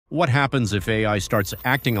What happens if AI starts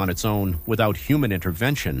acting on its own without human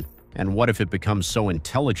intervention? And what if it becomes so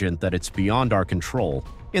intelligent that it's beyond our control?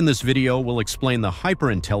 In this video, we'll explain the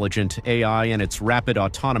hyper-intelligent AI and its rapid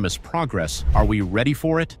autonomous progress. Are we ready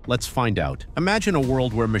for it? Let's find out. Imagine a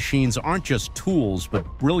world where machines aren't just tools, but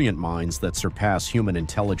brilliant minds that surpass human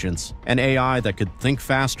intelligence. An AI that could think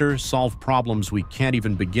faster, solve problems we can't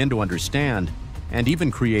even begin to understand, and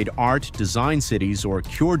even create art, design cities, or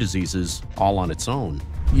cure diseases all on its own.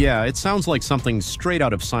 Yeah, it sounds like something straight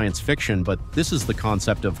out of science fiction, but this is the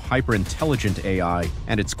concept of hyper-intelligent AI,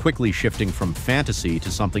 and it's quickly shifting from fantasy to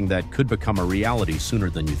something that could become a reality sooner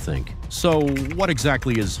than you think. So, what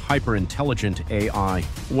exactly is hyper-intelligent AI?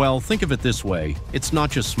 Well, think of it this way. It's not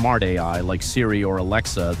just smart AI like Siri or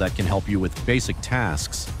Alexa that can help you with basic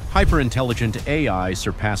tasks. Hyper-intelligent AI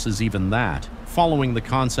surpasses even that. Following the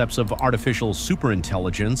concepts of artificial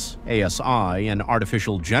superintelligence, ASI, and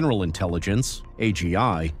artificial general intelligence,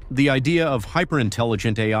 AGI, the idea of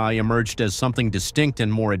hyper-intelligent AI emerged as something distinct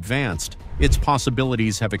and more advanced. Its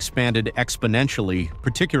possibilities have expanded exponentially,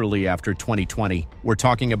 particularly after 2020. We're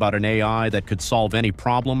talking about an AI that could solve any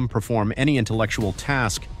problem, perform any intellectual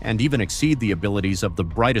task, and even exceed the abilities of the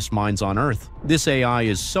brightest minds on Earth. This AI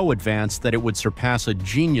is so advanced that it would surpass a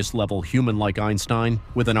genius-level human like Einstein,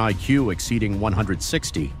 with an IQ exceeding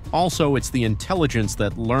 160. Also, it's the intelligence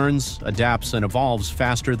that learns, adapts, and evolves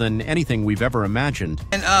faster than anything we've ever imagined.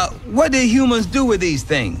 And what did humans do with these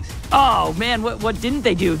things? Oh man, what didn't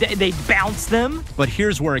they do? They bounced them? But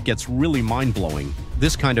here's where it gets really mind-blowing.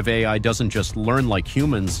 This kind of AI doesn't just learn like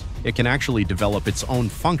humans, it can actually develop its own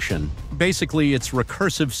function. Basically, it's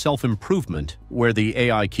recursive self-improvement, where the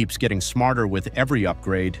AI keeps getting smarter with every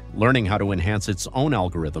upgrade, learning how to enhance its own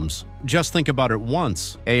algorithms. Just think about it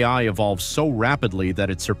once. AI evolves so rapidly that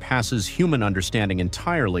it surpasses human understanding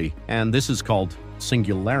entirely, and this is called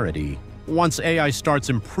singularity. Once AI starts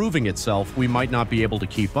improving itself, we might not be able to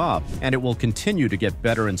keep up, and it will continue to get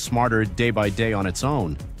better and smarter day by day on its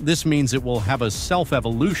own. This means it will have a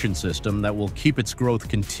self-evolution system that will keep its growth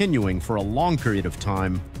continuing for a long period of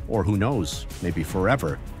time, or who knows, maybe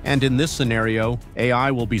forever. And in this scenario, AI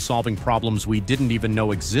will be solving problems we didn't even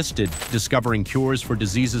know existed, discovering cures for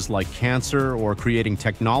diseases like cancer, or creating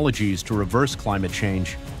technologies to reverse climate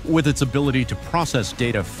change. With its ability to process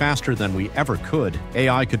data faster than we ever could,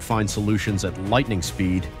 AI could find solutions at lightning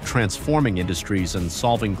speed, transforming industries and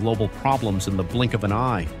solving global problems in the blink of an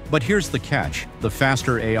eye. But here's the catch. The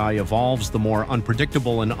faster AI evolves, the more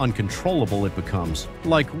unpredictable and uncontrollable it becomes.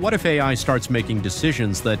 Like, what if AI starts making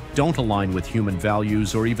decisions that don't align with human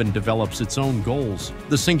values or even develops its own goals?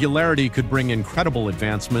 The singularity could bring incredible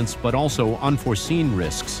advancements, but also unforeseen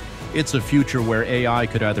risks. It's a future where AI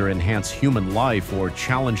could either enhance human life or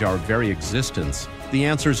challenge our very existence. The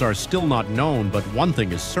answers are still not known, but one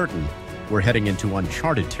thing is certain. We're heading into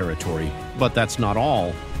uncharted territory. But that's not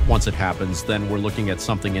all. Once it happens, then we're looking at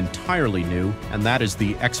something entirely new, and that is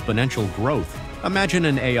the exponential growth. Imagine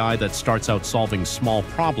an AI that starts out solving small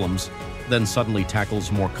problems, then suddenly tackles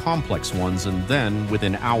more complex ones, and then,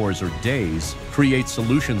 within hours or days, creates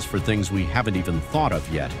solutions for things we haven't even thought of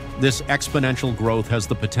yet. This exponential growth has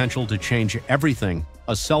the potential to change everything.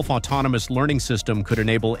 A self-autonomous learning system could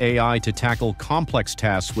enable AI to tackle complex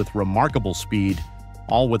tasks with remarkable speed,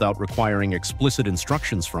 all without requiring explicit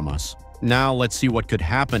instructions from us. Now let's see what could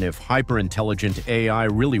happen if hyper-intelligent AI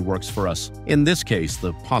really works for us. In this case,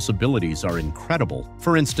 the possibilities are incredible.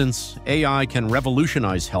 For instance, AI can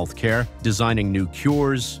revolutionize healthcare, designing new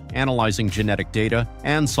cures, analyzing genetic data,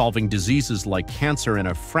 and solving diseases like cancer in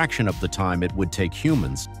a fraction of the time it would take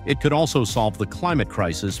humans. It could also solve the climate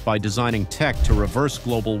crisis by designing tech to reverse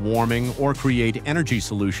global warming or create energy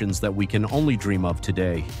solutions that we can only dream of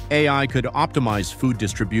today. AI could optimize food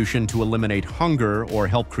distribution to eliminate hunger or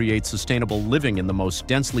help create sustainable living in the most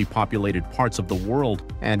densely populated parts of the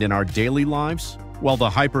world. And in our daily lives? Well, the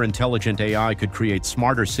hyper-intelligent AI could create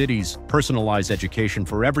smarter cities, personalize education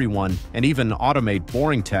for everyone, and even automate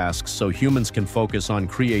boring tasks so humans can focus on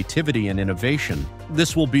creativity and innovation.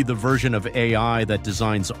 This will be the version of AI that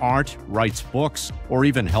designs art, writes books, or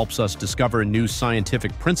even helps us discover new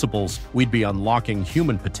scientific principles. We'd be unlocking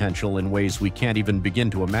human potential in ways we can't even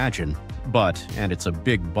begin to imagine. But, and it's a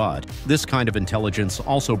big but, this kind of intelligence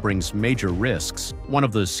also brings major risks. One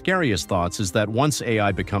of the scariest thoughts is that once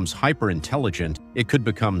AI becomes hyper-intelligent, it could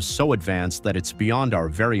become so advanced that it's beyond our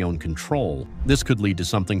very own control. This could lead to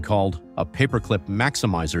something called a paperclip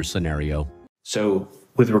maximizer scenario. So,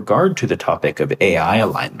 with regard to the topic of AI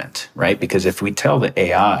alignment, right? Because if we tell the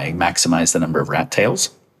AI maximize the number of rat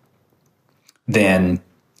tails, then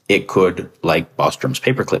it could, like Bostrom's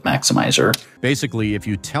paperclip maximizer. Basically, if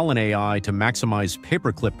you tell an AI to maximize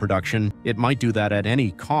paperclip production, it might do that at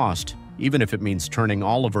any cost, even if it means turning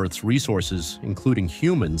all of Earth's resources, including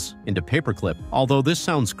humans, into paperclip. Although this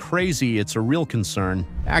sounds crazy, it's a real concern.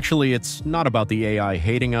 Actually, it's not about the AI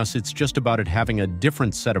hating us, it's just about it having a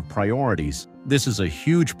different set of priorities. This is a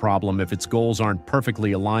huge problem if its goals aren't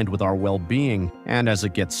perfectly aligned with our well-being, and as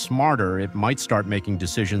it gets smarter, it might start making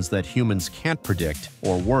decisions that humans can't predict,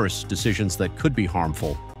 or worse, decisions that could be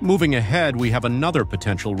harmful. Moving ahead, we have another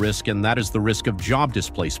potential risk, and that is the risk of job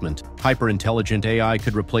displacement. Hyper-intelligent AI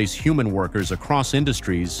could replace human workers across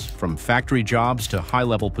industries, from factory jobs to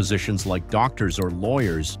high-level positions like doctors or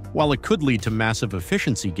lawyers. While it could lead to massive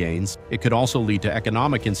efficiency gains, it could also lead to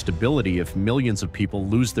economic instability if millions of people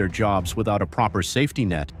lose their jobs without a proper safety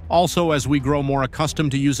net. Also, as we grow more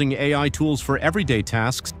accustomed to using AI tools for everyday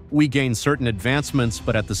tasks, we gain certain advancements,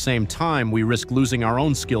 but at the same time, we risk losing our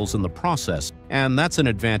own skills in the process. And that's an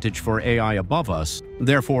advantage for AI above us.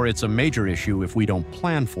 Therefore, it's a major issue if we don't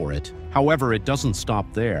plan for it. However, it doesn't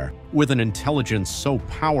stop there. With an intelligence so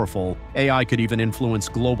powerful, AI could even influence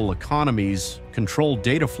global economies, control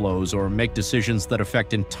data flows, or make decisions that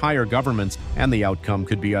affect entire governments, and the outcome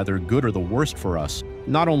could be either good or the worst for us.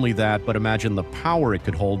 Not only that, but imagine the power it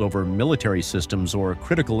could hold over military systems or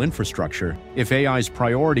critical infrastructure. If AI's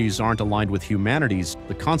priorities aren't aligned with humanity's,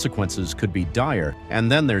 the consequences could be dire.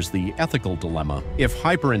 And then there's the ethical dilemma. If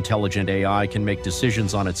hyper-intelligent AI can make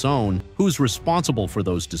decisions on its own, who's responsible for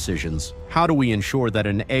those decisions? How do we ensure that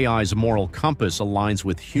an AI's moral compass aligns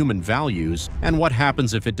with human values? And what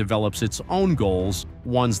happens if it develops its own goals,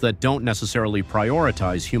 ones that don't necessarily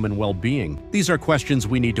prioritize human well-being? These are questions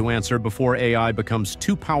we need to answer before AI becomes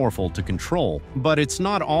too powerful to control. But it's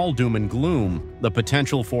not all doom and gloom. The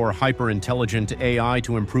potential for hyper-intelligent AI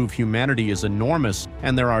to improve humanity is enormous,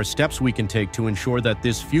 and there are steps we can take to ensure that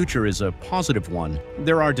this future is a positive one.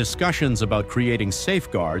 There are discussions about creating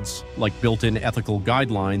safeguards, like built-in ethical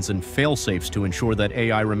guidelines and fail-safes to ensure that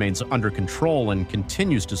AI remains under control and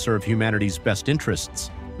continues to serve humanity's best interests.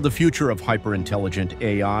 The future of hyper-intelligent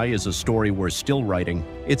AI is a story we're still writing.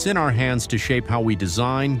 It's in our hands to shape how we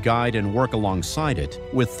design, guide, and work alongside it.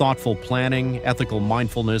 With thoughtful planning, ethical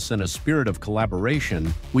mindfulness, and a spirit of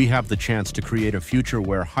collaboration, we have the chance to create a future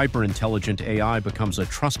where hyper-intelligent AI becomes a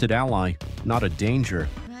trusted ally, not a danger.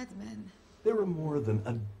 There were more than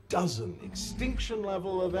a dozen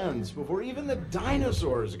extinction-level events before even the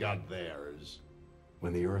dinosaurs got theirs.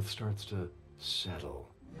 When the Earth starts to settle,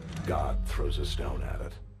 God throws a stone at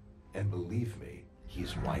it. And believe me,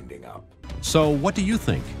 he's winding up. So what do you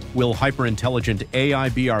think? Will hyper-intelligent AI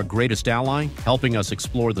be our greatest ally, helping us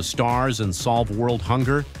explore the stars and solve world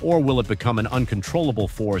hunger? Or will it become an uncontrollable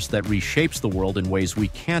force that reshapes the world in ways we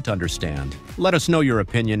can't understand? Let us know your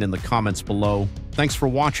opinion in the comments below. Thanks for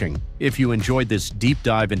watching. If you enjoyed this deep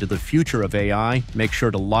dive into the future of AI, make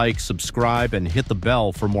sure to like, subscribe, and hit the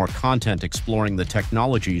bell for more content exploring the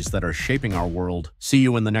technologies that are shaping our world. See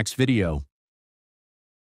you in the next video.